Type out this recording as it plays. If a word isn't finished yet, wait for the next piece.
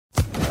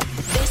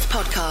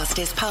podcast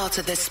is part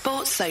of the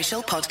Sports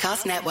Social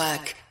Podcast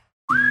Network.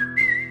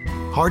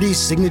 Hardee's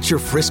signature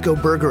Frisco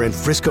Burger and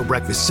Frisco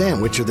Breakfast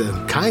Sandwich are the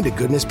kind of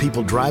goodness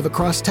people drive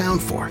across town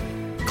for.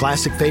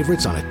 Classic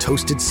favorites on a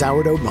toasted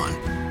sourdough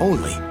bun.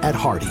 Only at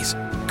Hardee's.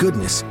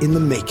 Goodness in the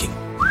making.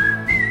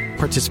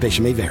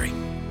 Participation may vary.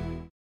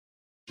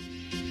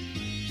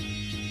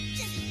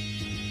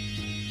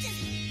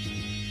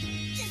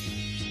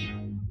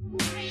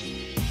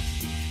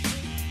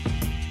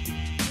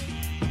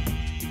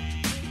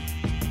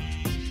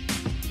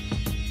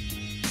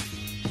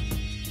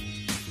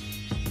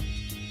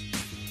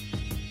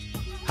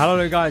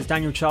 Hello guys,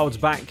 Daniel Childs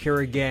back here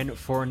again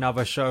for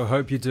another show.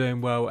 Hope you're doing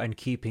well and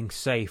keeping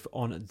safe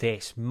on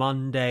this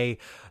Monday.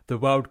 The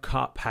World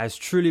Cup has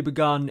truly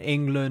begun.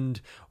 England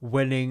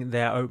winning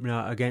their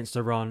opener against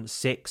Iran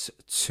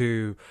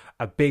 6-2.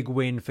 A big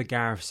win for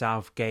Gareth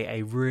Southgate,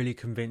 a really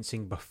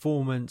convincing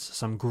performance,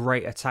 some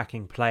great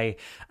attacking play,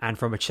 and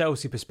from a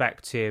Chelsea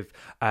perspective,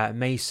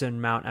 Mason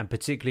Mount and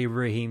particularly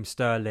Raheem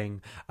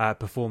Sterling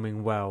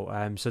performing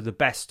well. So the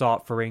best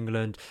start for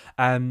England.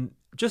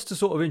 Just to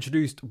sort of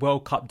introduce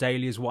World Cup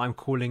Daily is what I'm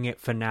calling it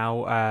for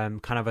now,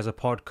 kind of as a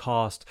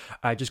podcast,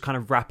 just kind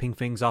of wrapping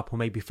things up or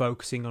maybe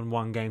focusing on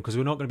one game because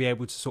we're not going to be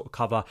able to sort of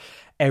cover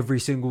every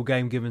single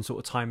game given sort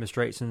of time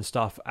restraints and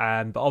stuff.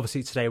 But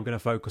obviously today we're going to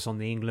focus on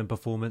the England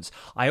performance.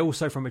 I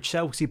also, from a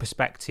Chelsea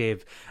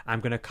perspective,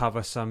 I'm going to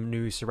cover some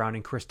news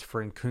surrounding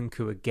Christopher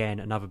Nkunku again,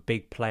 another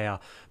big player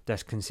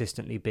that's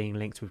consistently being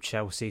linked with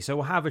Chelsea. So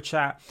we'll have a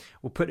chat.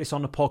 We'll put this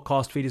on the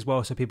podcast feed as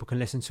well so people can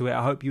listen to it.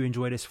 I hope you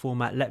enjoy this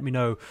format. Let me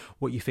know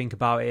what you think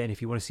about it and if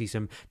you want to see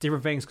some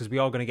different things, because we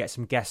are going to get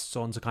some guests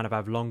on to kind of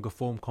have longer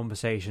form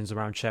conversations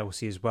around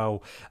Chelsea as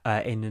well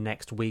in the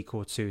next week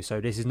or two. So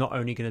this is not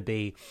only going to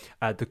be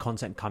the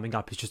content coming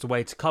up, it's just a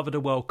way to cover the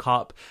World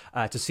Cup,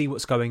 to see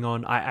what's going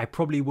on. I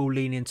probably will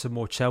lean into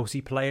more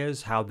Chelsea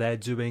players, how they're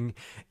doing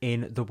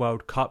in the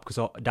World Cup,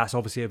 because that's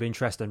obviously of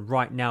interest. And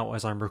right now,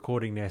 as I'm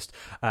recording this,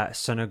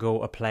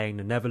 Senegal are playing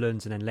the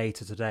Netherlands, and then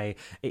later today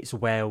it's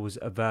Wales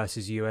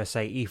versus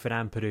USA, Ethan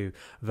Ampadu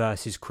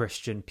versus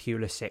Christian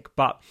Pulisic.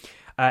 But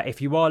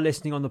if you are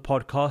listening on the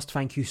podcast,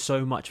 thank you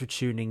so much for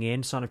tuning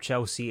in. Son of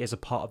Chelsea is a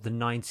part of the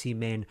 90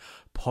 Min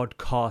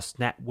podcast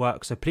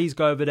network, so please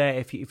go over there.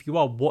 If you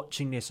are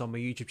watching this on my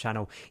YouTube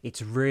channel,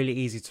 it's really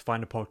easy to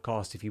find a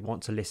podcast. If you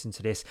want to listen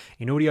to this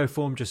in audio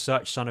form, just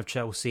search Son of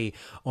Chelsea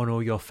on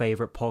all your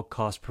favourite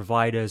podcast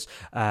providers.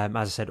 As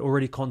I said,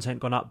 already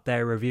content gone up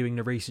there reviewing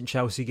the recent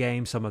Chelsea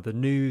game, some of the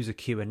news, a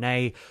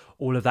Q&A,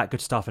 all of that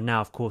good stuff, and now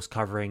of course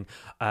covering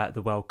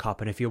the World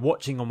Cup. And if you're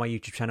watching on my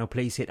YouTube channel,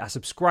 please hit that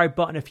subscribe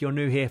button if you're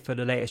new here for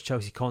the latest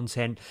Chelsea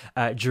content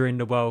during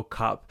the World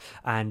Cup,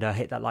 and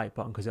hit that like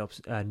button because it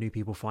helps new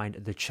people find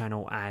the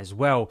channel as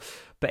well.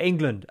 But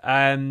England,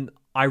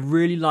 I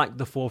really like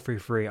the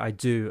 4-3-3. I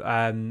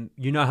do.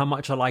 You know how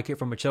much I like it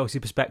from a Chelsea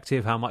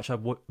perspective, how much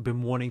I've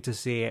been wanting to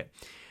see it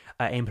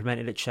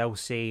implemented at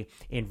Chelsea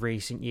in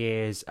recent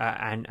years,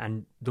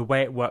 and the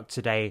way it worked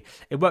today,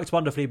 it worked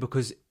wonderfully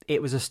because it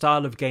was a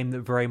style of game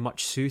that very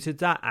much suited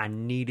that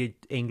and needed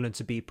England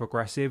to be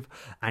progressive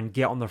and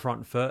get on the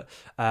front foot.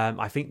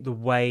 I think the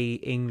way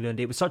England,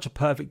 it was such a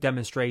perfect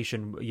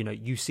demonstration. You know,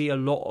 you see a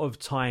lot of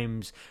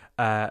times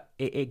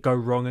it go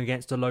wrong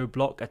against a low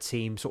block, a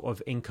team sort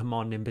of in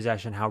command in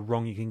possession, how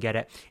wrong you can get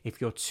it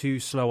if you're too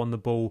slow on the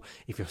ball,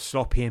 if you're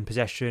sloppy in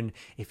possession,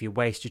 if you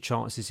waste your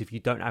chances, if you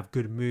don't have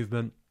good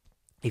movement,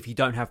 if you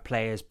don't have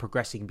players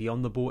progressing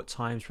beyond the ball at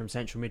times from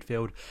central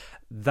midfield.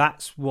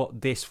 That's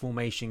what this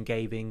formation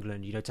gave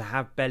England. You know, to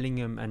have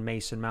Bellingham and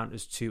Mason Mount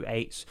as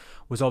 2-8s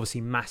was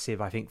obviously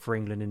massive, I think, for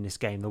England in this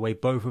game. The way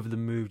both of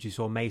them moved, you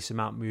saw Mason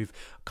Mount move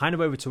kind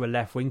of over to a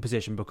left wing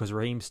position because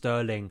Raheem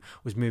Sterling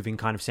was moving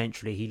kind of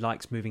centrally. He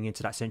likes moving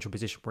into that central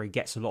position where he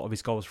gets a lot of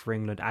his goals for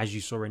England, as you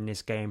saw in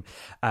this game.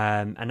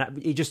 And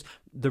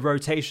the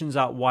rotations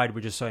out wide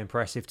were just so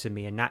impressive to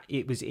me. And that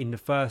it was in the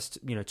first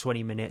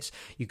 20 minutes,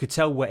 you could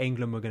tell where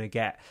England were going to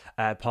get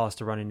past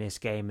the run in this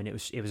game, and it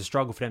was a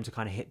struggle for them to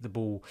kind of hit the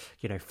ball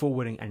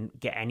forward and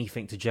get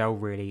anything to gel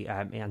really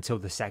until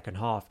the second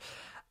half.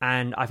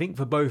 And I think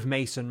for both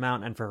Mason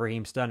Mount and for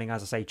Raheem Sterling,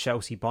 as I say,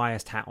 Chelsea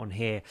biased hat on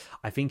here,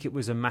 I think it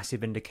was a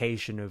massive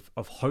indication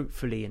of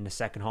hopefully in the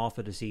second half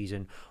of the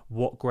season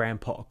what Graham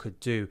Potter could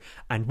do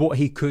and what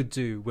he could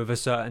do with a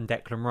certain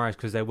Declan Rice,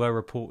 because there were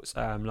reports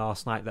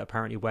last night that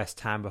apparently West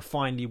Ham were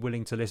finally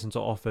willing to listen to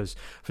offers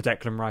for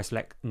Declan Rice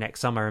next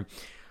summer.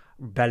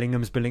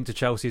 Bellingham's been linked to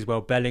Chelsea as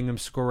well. Bellingham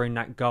scoring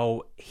that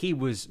goal, he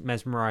was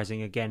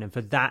mesmerising again. And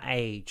for that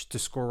age, to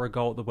score a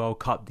goal at the World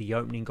Cup, the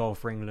opening goal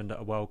for England at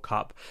a World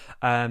Cup,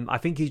 I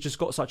think he's just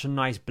got such a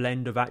nice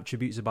blend of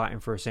attributes about him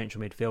for a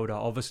central midfielder.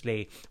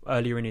 Obviously,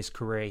 earlier in his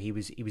career, he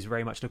was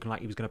very much looking like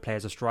he was going to play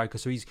as a striker.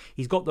 So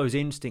he's got those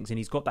instincts, and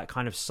he's got that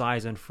kind of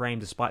size and frame,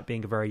 despite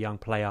being a very young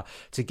player,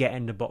 to get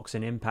in the box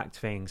and impact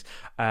things.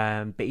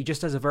 But he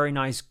just has a very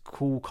nice,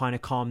 cool, kind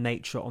of calm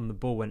nature on the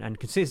ball, and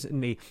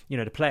consistently,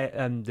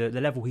 the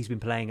level he's been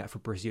playing at for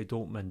Borussia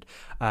Dortmund,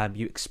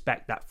 you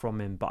expect that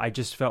from him. But I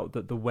just felt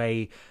that the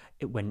way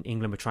when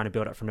England were trying to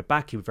build up from the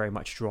back, he would very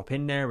much drop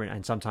in there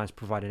and sometimes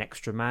provide an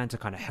extra man to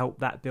kind of help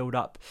that build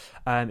up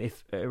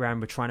if Iran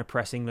were trying to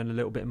press England a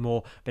little bit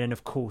more. But then,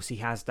 of course, he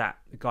has that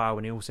guile,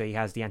 and he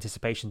has the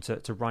anticipation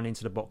to run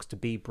into the box, to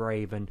be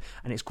brave, and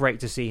it's great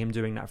to see him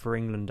doing that for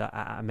England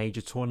at a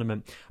major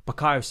tournament.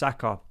 Bukayo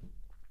Saka,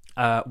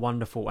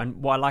 wonderful.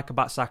 And what I like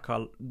about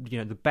Saka,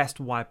 the best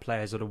wide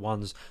players are the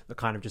ones that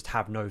kind of just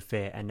have no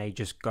fear and they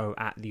just go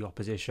at the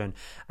opposition.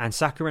 And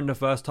Saka in the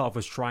first half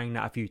was trying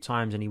that a few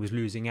times and he was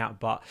losing out,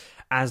 but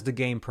as the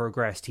game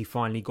progressed, he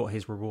finally got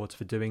his rewards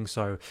for doing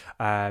so.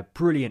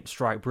 Brilliant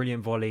strike,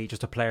 brilliant volley,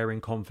 just a player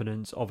in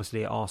confidence,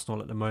 obviously at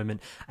Arsenal at the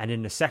moment. And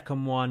in the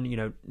second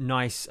one,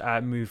 nice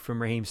move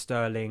from Raheem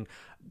Sterling,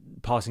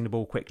 passing the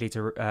ball quickly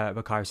to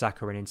Bukayo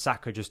Saka, and then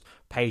Saka just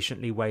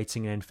patiently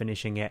waiting and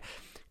finishing it.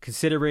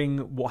 Considering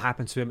what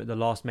happened to him at the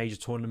last major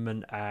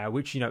tournament,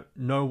 which,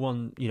 no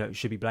one,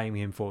 should be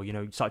blaming him for,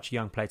 such a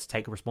young player to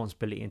take a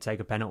responsibility and take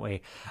a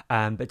penalty.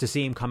 But to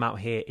see him come out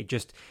here,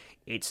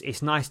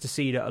 it's nice to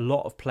see that a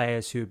lot of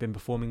players who have been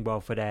performing well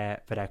for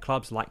their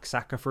clubs, like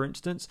Saka, for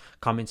instance,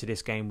 come into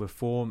this game with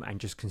form and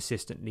just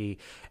consistently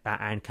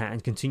and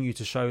continue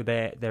to show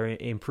their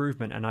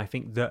improvement. And I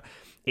think that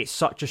it's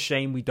such a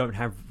shame we don't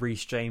have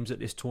Reece James at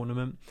this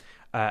tournament.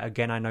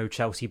 Again, I know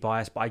Chelsea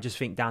bias, but I just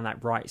think down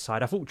that right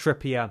side, I thought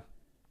Trippier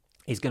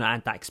is going to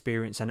add that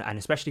experience, and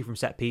especially from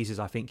set pieces,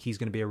 I think he's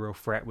going to be a real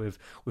threat with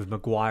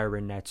Maguire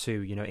in there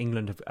too.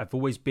 England have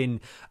always been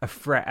a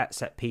threat at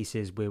set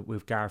pieces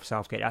with Gareth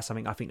Southgate. That's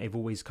something I think they've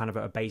always kind of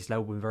at a base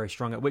level been very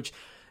strong at, which,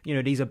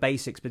 these are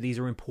basics, but these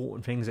are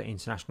important things at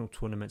international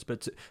tournaments.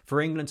 But for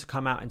England to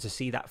come out and to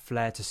see that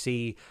flair, to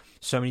see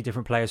so many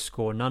different players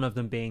score, none of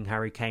them being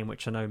Harry Kane,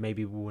 which I know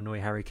maybe will annoy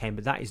Harry Kane,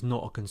 but that is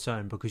not a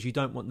concern because you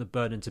don't want the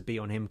burden to be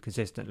on him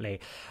consistently.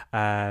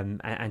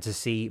 And to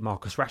see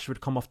Marcus Rashford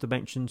come off the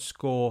bench and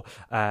score,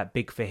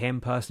 big for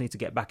him personally to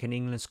get back in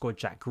England, scored.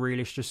 Jack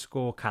Grealish to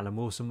score. Callum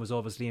Wilson was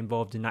obviously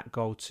involved in that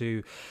goal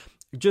too.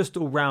 Just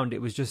all round,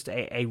 it was just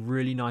a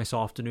really nice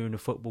afternoon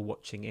of football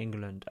watching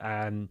England.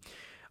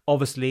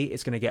 Obviously,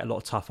 it's going to get a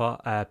lot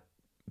tougher.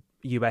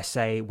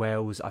 USA,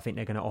 Wales, I think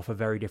they're going to offer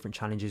very different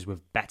challenges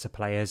with better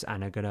players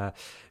and are going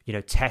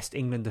to, test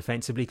England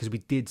defensively, because we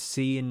did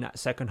see in that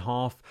second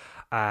half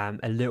a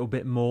little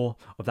bit more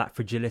of that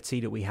fragility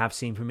that we have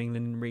seen from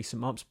England in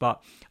recent months.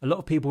 But a lot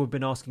of people have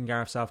been asking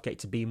Gareth Southgate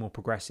to be more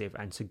progressive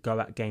and to go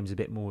at games a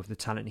bit more with the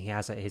talent he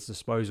has at his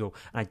disposal.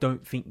 And I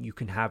don't think you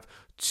can have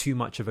too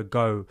much of a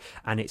go,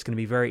 and it's going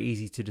to be very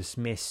easy to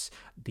dismiss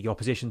the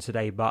opposition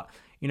today. But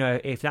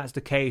if that's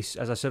the case,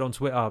 as I said on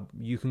Twitter,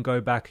 you can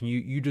go back and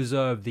you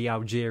deserve the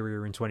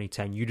Algeria in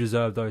 2010. You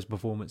deserve those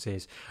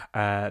performances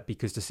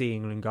because to see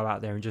England go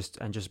out there and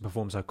just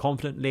perform so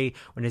confidently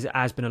when there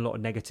has been a lot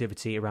of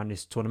negativity around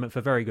this tournament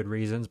for very good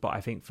reasons. But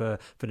I think for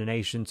the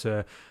nation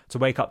to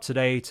wake up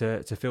today,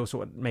 to feel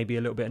sort of maybe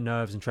a little bit of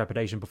nerves and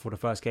trepidation before the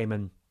first game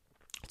and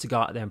to go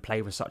out there and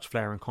play with such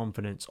flair and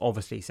confidence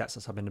obviously sets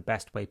us up in the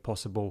best way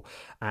possible,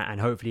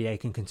 and hopefully they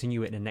can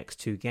continue it in the next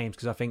two games,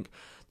 because I think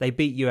they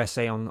beat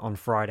USA on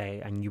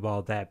Friday and you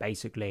are there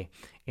basically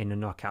in the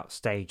knockout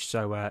stage.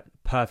 So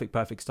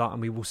perfect start,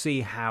 and we will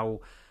see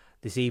how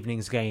this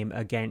evening's game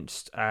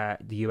against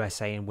the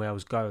USA and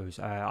Wales goes.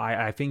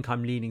 I think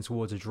I'm leaning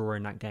towards a draw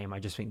in that game. I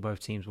just think both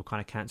teams will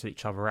kind of cancel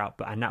each other out,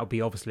 and that would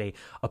be obviously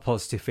a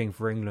positive thing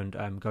for England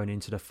going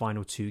into the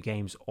final two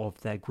games of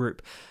their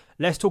group.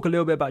 Let's talk a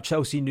little bit about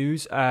Chelsea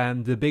news.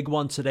 The big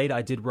one today that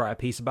I did write a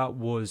piece about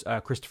was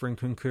Christopher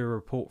Nkunku, a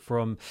report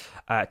from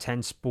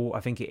 10 Sport,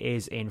 I think it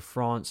is, in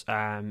France.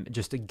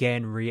 Just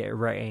again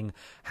reiterating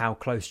how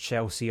close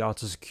Chelsea are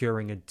to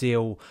securing a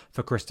deal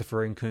for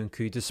Christopher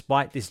Nkunku,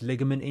 despite this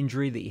ligament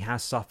injury that he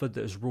has suffered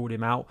that has ruled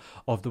him out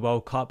of the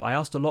World Cup. I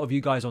asked a lot of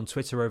you guys on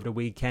Twitter over the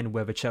weekend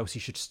whether Chelsea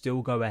should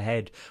still go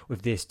ahead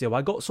with this deal.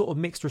 I got sort of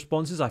mixed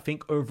responses. I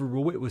think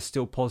overall it was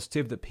still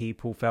positive that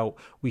people felt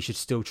we should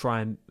still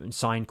try and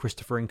sign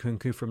Christopher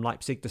Nkunku from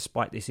Leipzig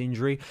despite this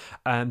injury.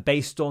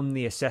 Based on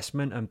the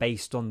assessment and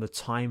based on the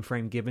time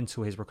frame given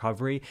to his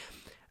recovery,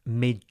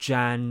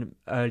 mid-Jan,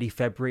 early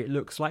February it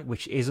looks like,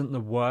 which isn't the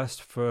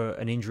worst for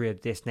an injury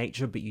of this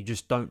nature, but you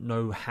just don't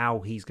know how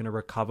he's going to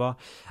recover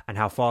and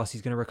how fast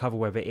he's going to recover,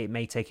 whether it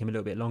may take him a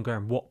little bit longer,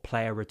 and what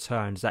player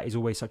returns. That is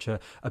always such a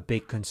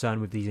big concern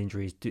with these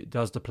injuries.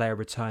 Does the player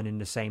return in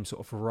the same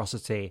sort of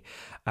ferocity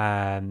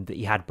that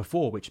he had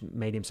before, which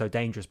made him so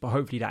dangerous? But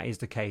hopefully that is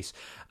the case,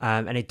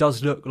 and it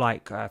does look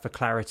like, for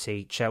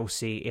clarity,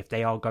 Chelsea, if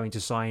they are going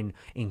to sign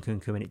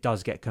Nkunku and it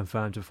does get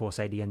confirmed before,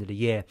 say, the end of the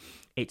year,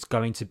 it's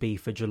going to be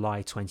for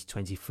July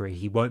 2023.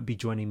 He won't be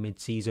joining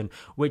mid-season,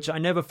 which I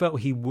never felt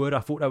he would. I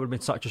thought that would have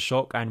been such a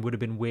shock and would have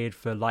been weird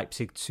for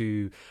Leipzig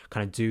to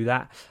kind of do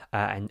that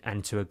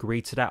and to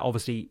agree to that.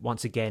 Obviously,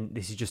 once again,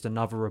 this is just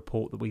another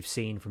report that we've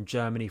seen from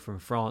Germany, from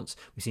France.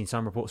 We've seen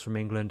some reports from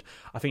England.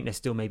 I think there's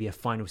still maybe a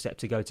final step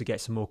to go to get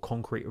some more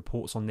concrete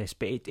reports on this,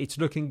 but it's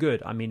looking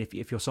good. I mean,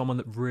 if you're someone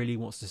that really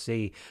wants to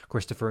see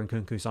Christopher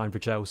Nkunku sign for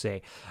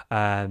Chelsea,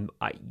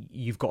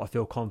 you've got to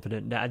feel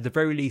confident that at the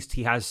very least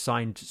he has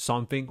signed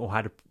something or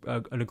had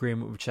an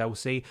agreement with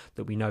Chelsea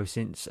that we know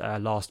since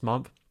last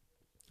month.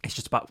 it's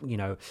just about,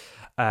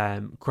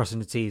 crossing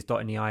the T's,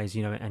 dotting the I's,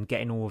 and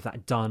getting all of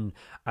that done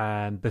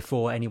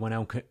before anyone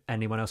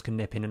else can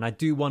nip in. And I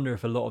do wonder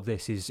if a lot of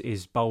this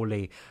is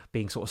Bowley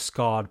being sort of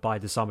scarred by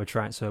the summer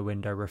transfer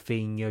window.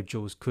 Rafinha,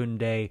 Jules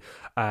Koundé,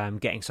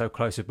 getting so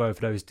close with both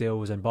of those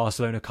deals, and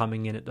Barcelona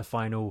coming in at the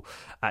final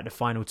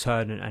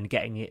turn and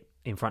getting it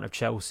in front of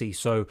Chelsea.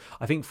 So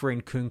I think for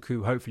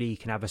Nkunku, hopefully he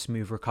can have a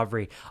smooth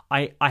recovery.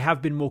 I have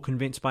been more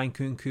convinced by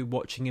Nkunku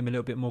watching him a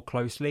little bit more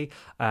closely.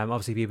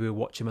 Obviously people who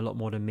watch him a lot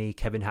more than me,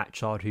 Kevin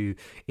Hatchard, who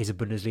is a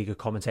Bundesliga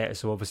commentator,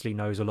 so obviously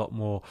knows a lot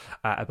more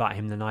about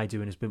him than I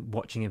do and has been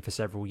watching him for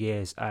several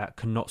years,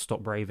 cannot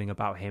stop raving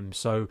about him.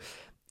 So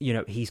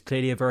he's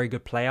clearly a very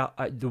good player.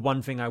 The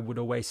one thing I would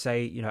always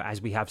say,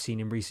 as we have seen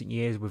in recent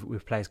years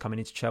with players coming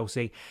into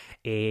Chelsea,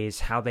 is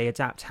how they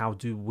adapt. How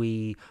do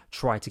we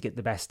try to get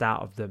the best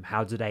out of them?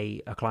 How do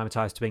they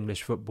acclimatise to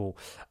English football?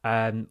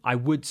 I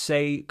would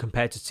say,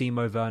 compared to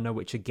Timo Werner,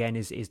 which again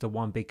is the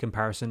one big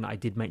comparison I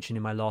did mention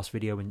in my last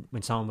video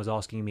when someone was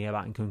asking me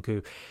about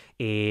Nkunku,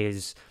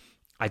 is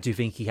I do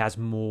think he has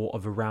more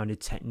of a rounded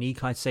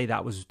technique. I'd say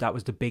that was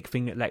the big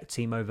thing that let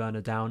Timo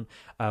Werner down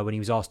when he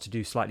was asked to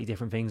do slightly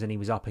different things, and he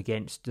was up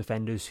against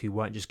defenders who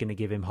weren't just going to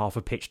give him half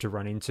a pitch to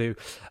run into.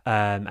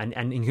 And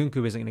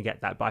Nkunku isn't going to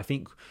get that. But I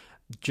think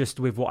just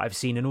with what I've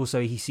seen, and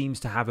also he seems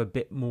to have a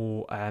bit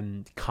more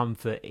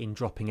comfort in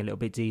dropping a little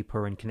bit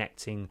deeper and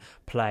connecting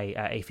play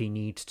if he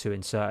needs to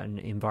in certain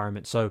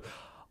environments. So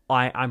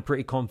I'm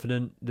pretty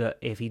confident that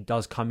if he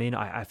does come in,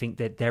 I think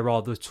that there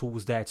are the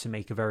tools there to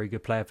make a very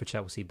good player for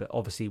Chelsea. But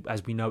obviously,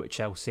 as we know at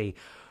Chelsea,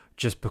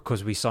 just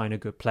because we sign a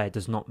good player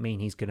does not mean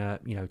he's going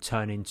to,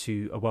 turn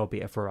into a world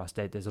beater for us.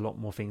 There's a lot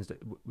more things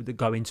that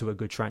go into a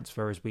good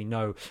transfer, as we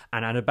know,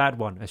 and a bad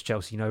one, as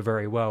Chelsea know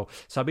very well.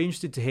 So I'd be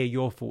interested to hear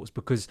your thoughts,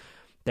 because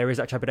there is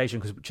that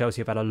trepidation, because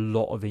Chelsea have had a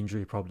lot of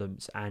injury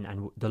problems,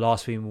 and the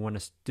last thing we want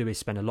to do is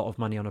spend a lot of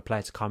money on a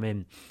player to come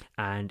in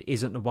and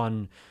isn't the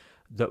one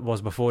that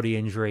was before the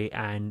injury,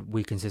 and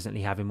we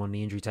consistently have him on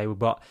the injury table.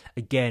 But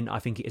again, I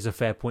think it is a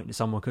fair point that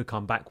someone could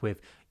come back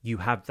with. You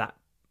have that,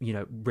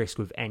 risk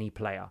with any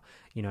player,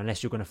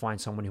 unless you're going to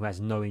find someone who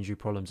has no injury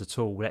problems at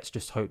all. Let's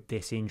just hope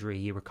this injury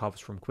he recovers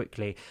from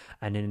quickly,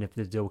 and then if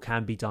the deal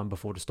can be done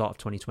before the start of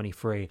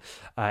 2023,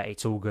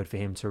 it's all good for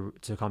him to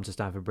come to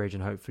Stamford Bridge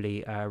and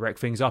hopefully wreck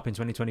things up in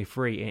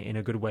 2023 in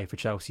a good way for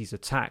Chelsea's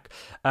attack.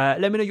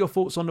 Let me know your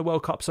thoughts on the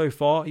World Cup so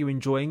far. Are you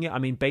enjoying it? I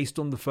mean, based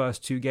on the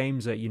first two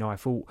games, I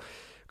thought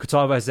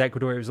Qatar versus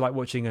Ecuador, it was like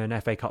watching an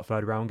FA Cup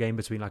third round game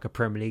between like a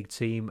Premier League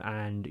team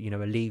and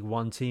a League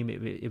One team.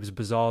 It was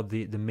bizarre,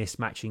 the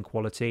mismatching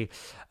quality,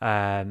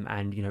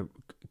 and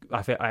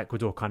I think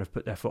Ecuador kind of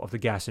put their foot off the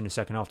gas in the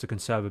second half to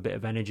conserve a bit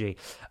of energy.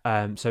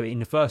 So in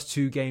the first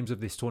two games of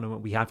this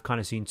tournament, we have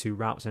kind of seen two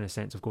routes in a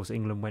sense. Of course,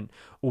 England went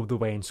all the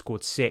way and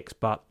scored 6,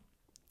 but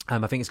I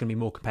think it's going to be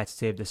more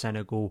competitive. The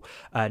Senegal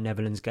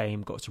Netherlands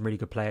game got some really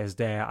good players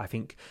there. I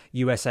think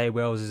USA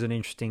Wales is an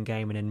interesting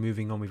game, and then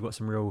moving on, we've got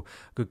some real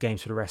good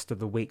games for the rest of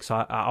the week. So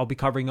I'll be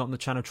covering it on the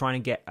channel,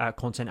 trying to get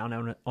content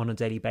out on a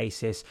daily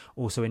basis,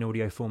 also in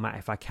audio format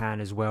if I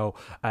can as well.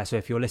 So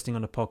if you're listening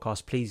on the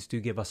podcast, please do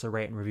give us a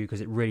rate and review,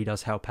 because it really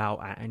does help out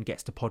and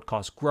gets the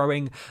podcast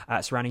growing.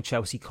 Surrounding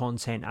Chelsea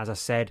content, as I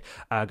said,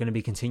 going to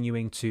be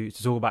continuing to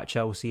talk about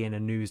Chelsea and the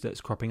news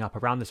that's cropping up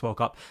around this World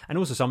Cup, and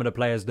also some of the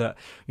players that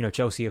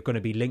Chelsea are going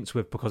to be linked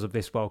with because of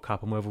this World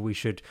Cup, and whether we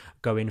should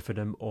go in for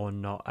them or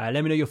not.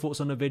 Let me know your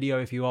thoughts on the video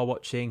if you are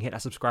watching. Hit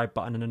that subscribe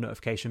button and the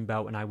notification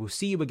bell, and I will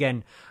see you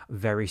again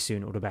very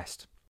soon. All the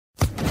best.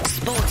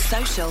 Sports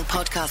Social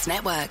Podcast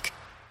Network.